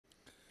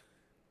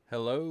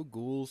Hello,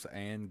 ghouls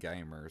and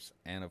gamers,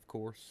 and of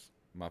course,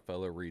 my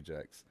fellow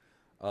rejects.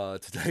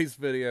 Today's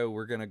video,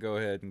 we're going to go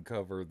ahead and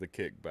cover the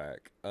kickback.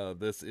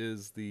 This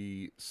is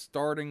the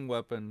starting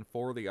weapon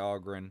for the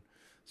Ogryn.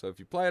 So if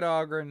you played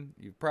Ogryn,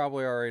 you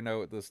probably already know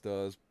what this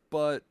does,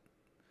 but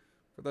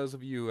for those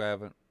of you who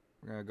haven't,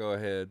 we're going to go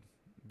ahead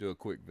and do a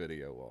quick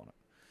video on it.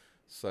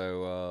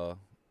 So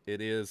it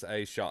is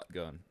a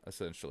shotgun,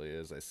 essentially.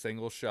 It is a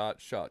single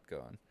shot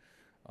shotgun.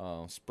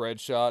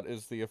 Spread shot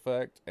is the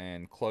effect,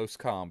 and close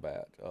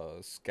combat.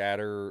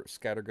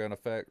 Scattergun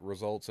effect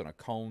results in a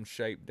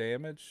cone-shaped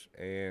damage,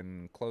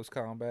 and close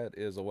combat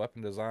is a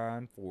weapon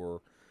designed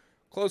for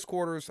close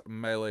quarters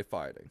melee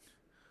fighting.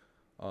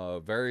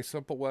 Very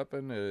simple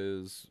weapon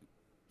is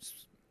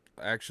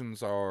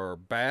actions are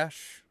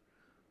bash,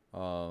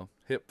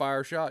 hip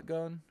fire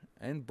shotgun,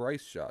 and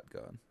brace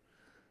shotgun.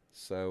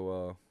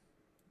 So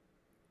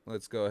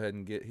let's go ahead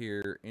and get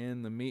here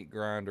in the meat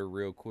grinder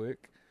real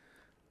quick,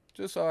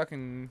 just so I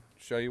can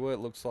show you what it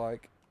looks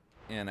like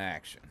in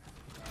action.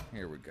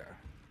 Here we go.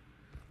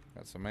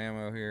 Got some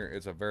ammo here.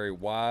 It's a very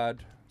wide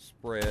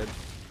spread.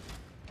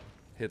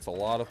 Hits a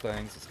lot of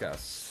things. It's got a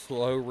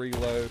slow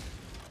reload.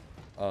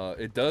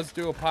 It does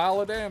do a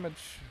pile of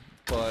damage,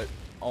 but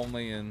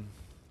only in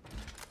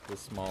this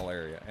small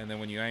area. And then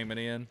when you aim it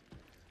in,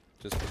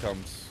 it just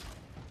becomes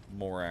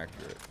more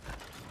accurate.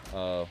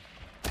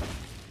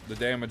 The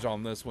damage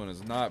on this one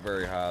is not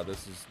very high.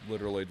 This is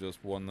literally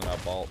just one that I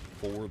bought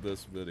for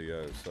this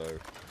video, so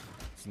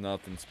it's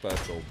nothing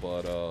special,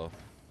 but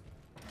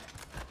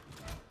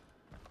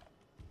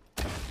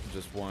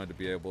just wanted to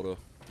be able to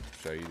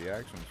show you the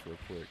actions real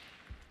quick.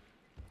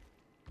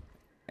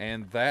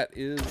 And that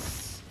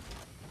is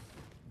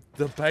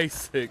the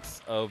basics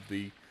of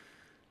the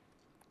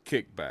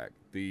kickback,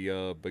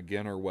 the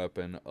beginner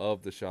weapon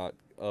of the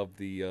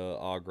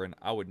Ogryn.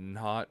 I would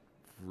not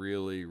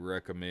really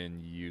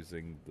recommend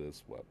using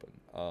this weapon.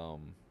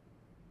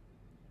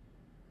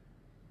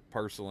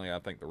 Personally, I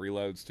think the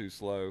reload's too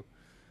slow,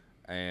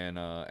 and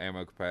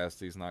ammo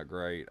capacity is not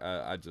great.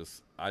 I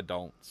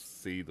don't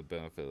see the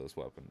benefit of this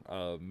weapon.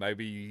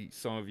 Maybe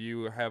some of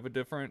you have a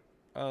different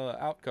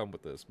outcome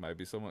with this.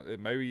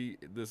 Maybe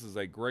this is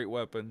a great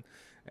weapon,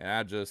 and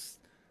I just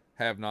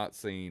have not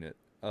seen it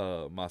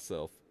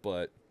myself.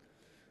 But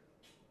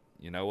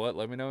you know what?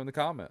 Let me know in the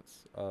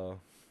comments.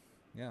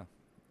 Yeah.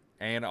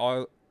 And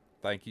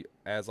thank you,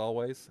 as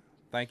always.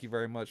 Thank you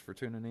very much for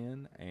tuning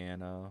in,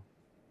 and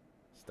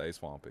stay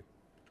swampy.